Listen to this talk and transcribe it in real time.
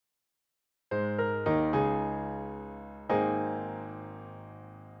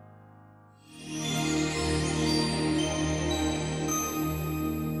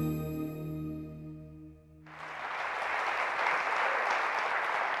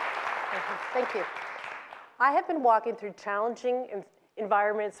Thank you. I have been walking through challenging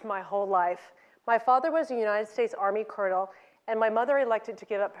environments my whole life. My father was a United States Army colonel, and my mother elected to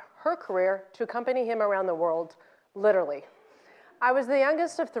give up her career to accompany him around the world, literally. I was the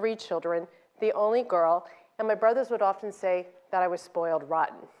youngest of 3 children, the only girl, and my brothers would often say that I was spoiled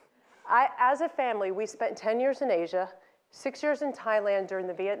rotten. As a family, we spent 10 years in Asia, 6 years in Thailand during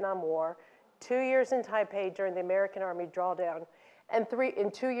the Vietnam War, 2 years in Taipei during the American Army drawdown, and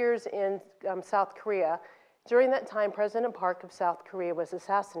 2 years in South Korea. During that time, President Park of South Korea was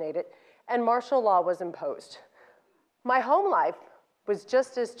assassinated, and martial law was imposed. My home life was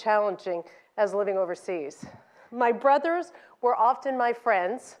just as challenging as living overseas. My brothers were often my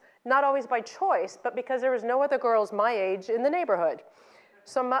friends, not always by choice, but because there was no other girls my age in the neighborhood.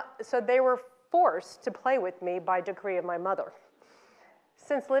 So they were forced to play with me by decree of my mother.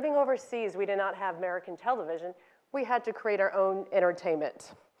 Since living overseas, we did not have American television, we had to create our own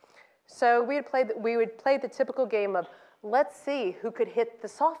entertainment. So we would play the typical game of, let's see who could hit the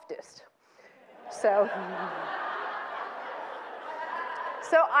softest. So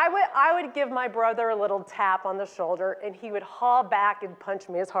I would give my brother a little tap on the shoulder, and he would haul back and punch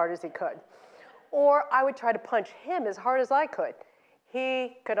me as hard as he could. Or I would try to punch him as hard as I could.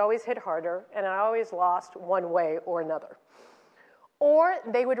 He could always hit harder, and I always lost one way or another. Or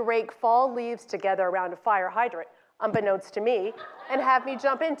they would rake fall leaves together around a fire hydrant, unbeknownst to me, and have me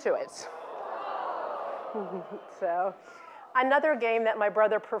jump into it. So another game that my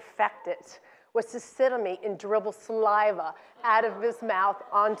brother perfected was to sit on me and dribble saliva out of his mouth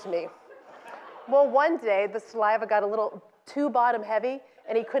onto me. Well, one day the saliva got a little too bottom heavy,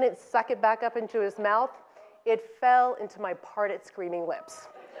 and he couldn't suck it back up into his mouth. It fell into my parted, screaming lips.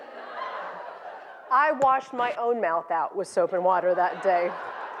 I washed my own mouth out with soap and water that day.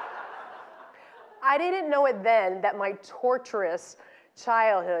 I didn't know it then that my torturous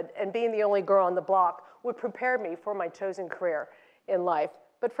childhood and being the only girl on the block would prepare me for my chosen career in life.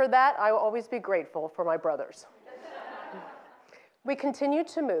 But for that, I will always be grateful for my brothers. We continued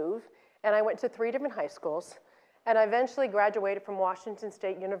to move, and I went to 3 different high schools, and I eventually graduated from Washington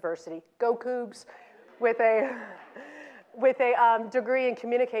State University, go Cougs, with a degree in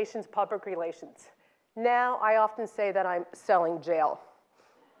communications public relations. Now, I often say that I'm selling jail.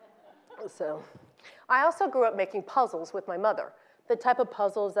 So, I also grew up making puzzles with my mother, the type of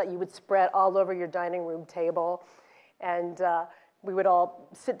puzzles that you would spread all over your dining room table, and we would all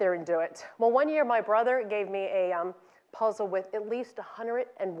sit there and do it. Well, one year my brother gave me a puzzle with at least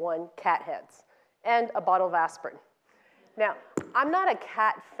 101 cat heads and a bottle of aspirin. Now, I'm not a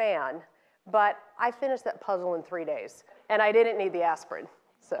cat fan, but I finished that puzzle in 3 days, and I didn't need the aspirin,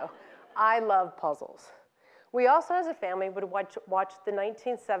 so I love puzzles. We also, as a family, would watch the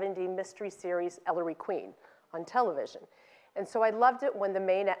 1970 mystery series Ellery Queen on television. And so I loved it when the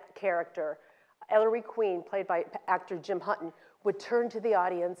main character, Ellery Queen, played by actor Jim Hutton, would turn to the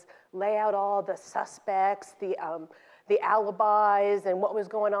audience, lay out all the suspects, the alibis, and what was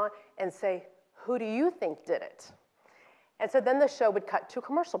going on, and say, "Who do you think did it?" And so then the show would cut to a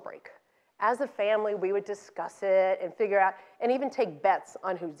commercial break. As a family, we would discuss it and figure out, and even take bets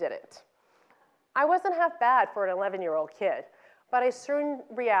on who did it. I wasn't half bad for an 11-year-old kid, but I soon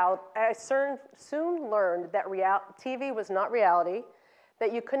learned that TV was not reality,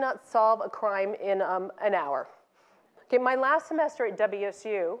 that you could not solve a crime in an hour. Okay, my last semester at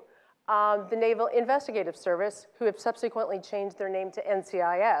WSU, the Naval Investigative Service, who have subsequently changed their name to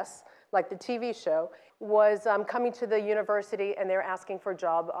NCIS, like the TV show, was coming to the university, and they were asking for a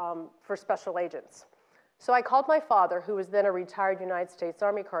job for special agents. So I called my father, who was then a retired United States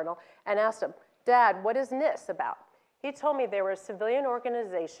Army colonel, and asked him, "Dad, what is NIST about?" He told me they were a civilian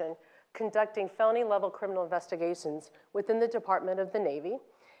organization conducting felony-level criminal investigations within the Department of the Navy.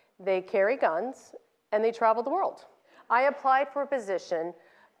 They carry guns, and they travel the world. I applied for a position,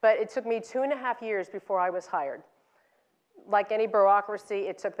 but it took me 2.5 years before I was hired. Like any bureaucracy,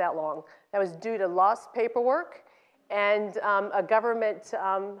 it took that long. That was due to lost paperwork and a government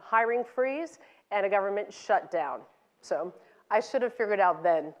hiring freeze and a government shutdown. So I should have figured out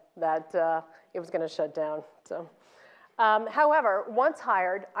then that it was going to shut down. So, however, once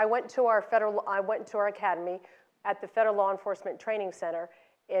hired, I went to our academy at the Federal Law Enforcement Training Center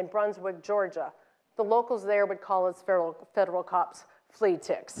in Brunswick, Georgia. The locals there would call us federal cops flea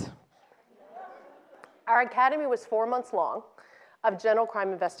ticks. Our academy was 4 months long of general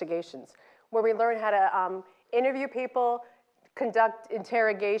crime investigations, where we learned how to interview people, conduct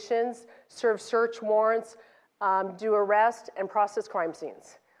interrogations, serve search warrants, do arrests, and process crime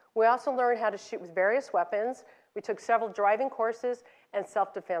scenes. We also learned how to shoot with various weapons. We took several driving courses and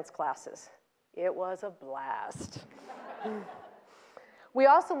self-defense classes. It was a blast. We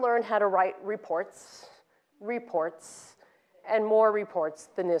also learned how to write reports, and more reports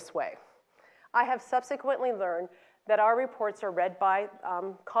than this way. I have subsequently learned that our reports are read by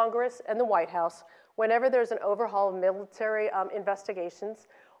Congress and the White House whenever there's an overhaul of military investigations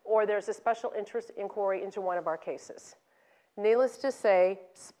or there's a special interest inquiry into one of our cases. Needless to say,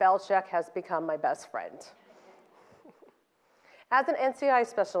 spell check has become my best friend. As an NCIS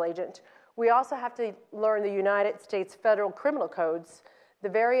special agent, we also have to learn the United States federal criminal codes, the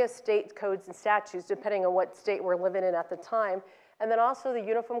various state codes and statutes, depending on what state we're living in at the time, and then also the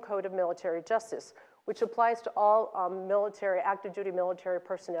Uniform Code of Military Justice, which applies to all active duty military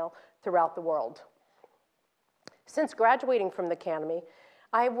personnel throughout the world. Since graduating from the academy,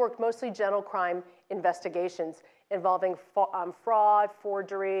 I have worked mostly general crime investigations involving fraud,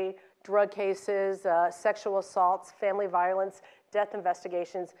 forgery, drug cases, sexual assaults, family violence, death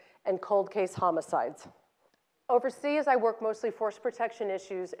investigations, and cold case homicides. Overseas, I work mostly force protection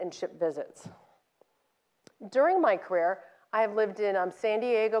issues and ship visits. During my career, I have lived in San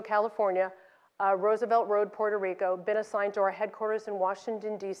Diego, California, Roosevelt Road, Puerto Rico, been assigned to our headquarters in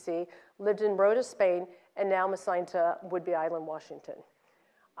Washington, D.C., lived in Rota, Spain, and now I'm assigned to Whidbey Island, Washington.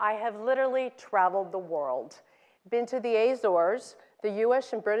 I have literally traveled the world, been to the Azores, the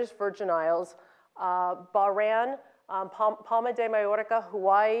US and British Virgin Isles, Bahrain, Palma de Mallorca,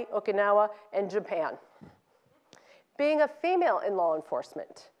 Hawaii, Okinawa, and Japan. Being a female in law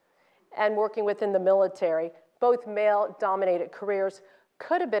enforcement and working within the military, both male-dominated careers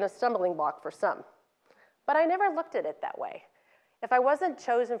could have been a stumbling block for some. But I never looked at it that way. If I wasn't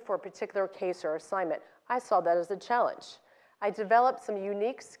chosen for a particular case or assignment, I saw that as a challenge. I developed some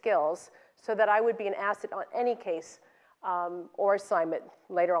unique skills so that I would be an asset on any case or assignment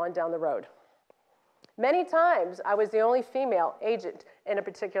later on down the road. Many times, I was the only female agent in a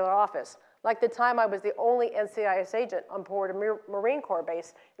particular office, like the time I was the only NCIS agent on board a Marine Corps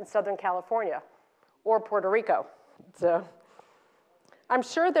base in Southern California, or Puerto Rico. So I'm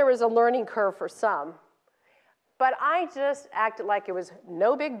sure there was a learning curve for some, but I just acted like it was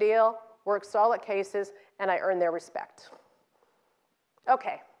no big deal, worked solid cases, and I earned their respect.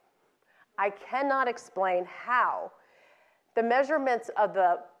 Okay, I cannot explain how the measurements of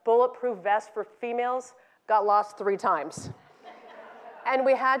the bulletproof vest for females got lost 3 times. And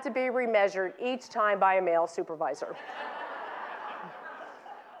we had to be remeasured each time by a male supervisor.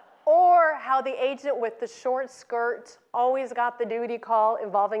 Or how the agent with the short skirt always got the duty call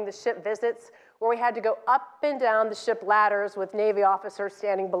involving the ship visits, where we had to go up and down the ship ladders with Navy officers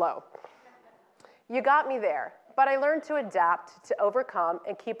standing below. You got me there, but I learned to adapt, to overcome,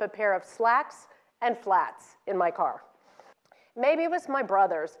 and keep a pair of slacks and flats in my car. Maybe it was my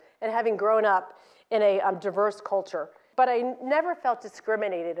brothers and having grown up in a diverse culture, but I never felt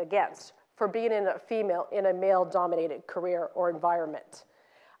discriminated against for being a female in a male-dominated career or environment.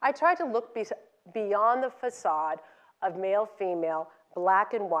 I tried to look beyond the facade of male-female,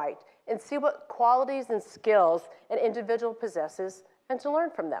 black and white, and see what qualities and skills an individual possesses and to learn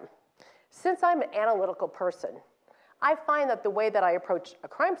from them. Since I'm an analytical person, I find that the way that I approach a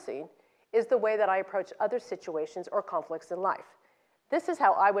crime scene is the way that I approach other situations or conflicts in life. This is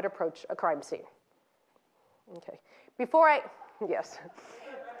how I would approach a crime scene. Okay, yes,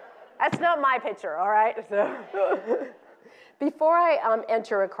 that's not my picture, all right? So, before I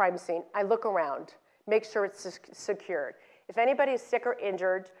enter a crime scene, I look around, make sure it's secured. If anybody's sick or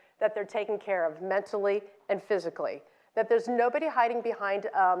injured, that they're taken care of mentally and physically, that there's nobody hiding behind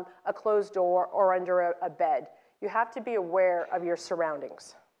a closed door or under a bed. You have to be aware of your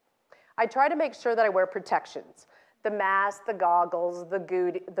surroundings. I try to make sure that I wear protections, the mask, the goggles, the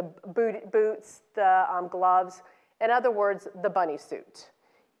boots, the gloves, in other words, the bunny suit.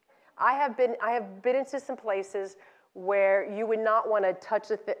 I have been into some places where you would not want to touch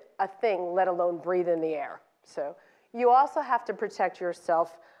a thing, let alone breathe in the air. So you also have to protect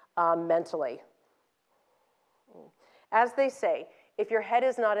yourself mentally. As they say, if your head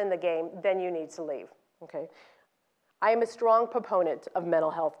is not in the game, then you need to leave, okay? I am a strong proponent of mental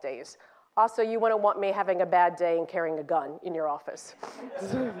health days. Also, you wouldn't want me having a bad day and carrying a gun in your office.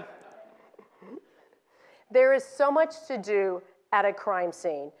 There is so much to do at a crime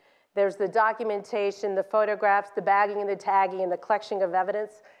scene. There's the documentation, the photographs, the bagging and the tagging and the collection of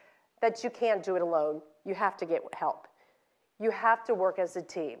evidence that you can't do it alone. You have to get help. You have to work as a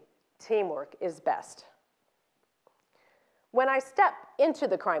team. Teamwork is best. When I step into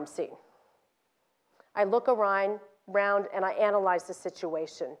the crime scene, I look around and I analyze the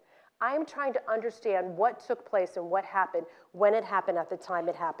situation. I am trying to understand what took place and what happened when it happened at the time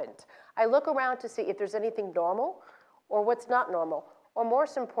it happened. I look around to see if there's anything normal or what's not normal, or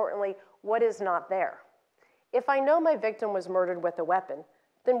most importantly, what is not there. If I know my victim was murdered with a weapon,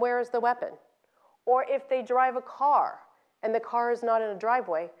 then where is the weapon? Or if they drive a car and the car is not in a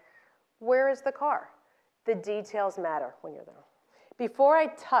driveway, where is the car? The details matter when you're there. Before I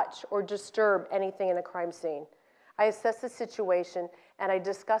touch or disturb anything in a crime scene, I assess the situation and I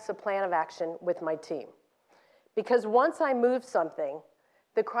discuss a plan of action with my team. Because once I move something,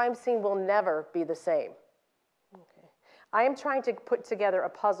 the crime scene will never be the same. Okay. I am trying to put together a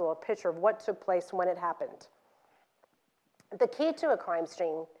puzzle, a picture of what took place when it happened. The key to a crime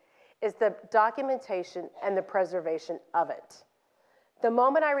scene is the documentation and the preservation of it. The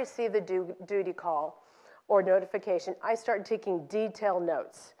moment I receive the duty call or notification, I start taking detailed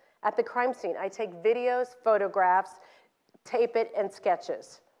notes. At the crime scene, I take videos, photographs, tape it, and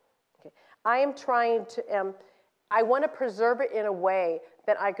sketches. Okay. I am trying to, I want to preserve it in a way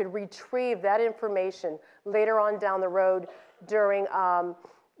that I could retrieve that information later on down the road during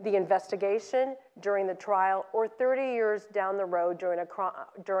the investigation, during the trial, or 30 years down the road during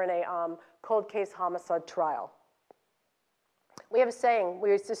a cold case homicide trial. We have a saying we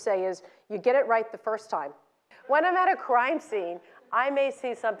used to say is, you get it right the first time. When I'm at a crime scene, I may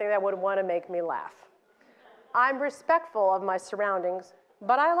see something that would want to make me laugh. I'm respectful of my surroundings,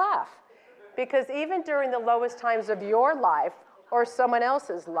 but I laugh. Because even during the lowest times of your life or someone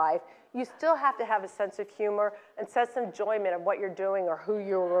else's life, you still have to have a sense of humor and sense of enjoyment of what you're doing or who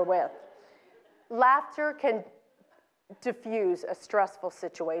you were with. Laughter can diffuse a stressful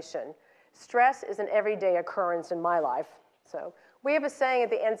situation. Stress is an everyday occurrence in my life. So we have a saying at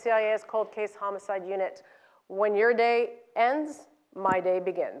the NCIS Cold Case Homicide Unit, when your day ends, my day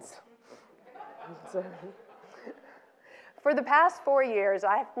begins. For the past 4 years,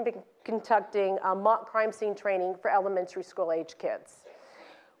 I have been conducting mock crime scene training for elementary school age kids,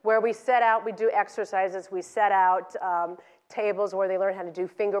 where we set out, we do exercises, we set out tables where they learn how to do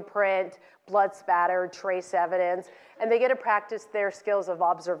fingerprint, blood spatter, trace evidence, and they get to practice their skills of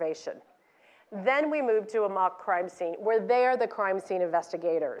observation. Then we move to a mock crime scene where they are the crime scene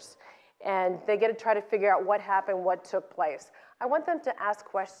investigators, and they get to try to figure out what happened, what took place. I want them to ask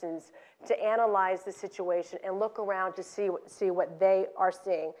questions, to analyze the situation and look around to see what they are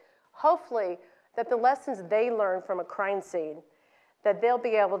seeing. Hopefully that the lessons they learn from a crime scene that they'll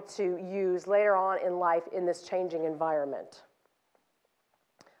be able to use later on in life in this changing environment.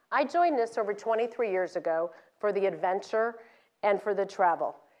 I joined NIST over 23 years ago for the adventure and for the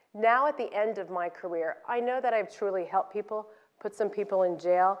travel. Now at the end of my career, I know that I've truly helped people, put some people in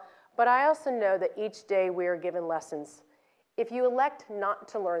jail, but I also know that each day we are given lessons. If you elect not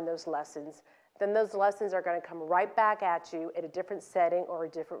to learn those lessons, then those lessons are going to come right back at you at a different setting or a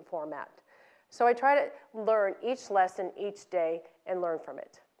different format. So I try to learn each lesson each day and learn from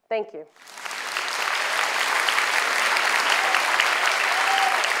it. Thank you.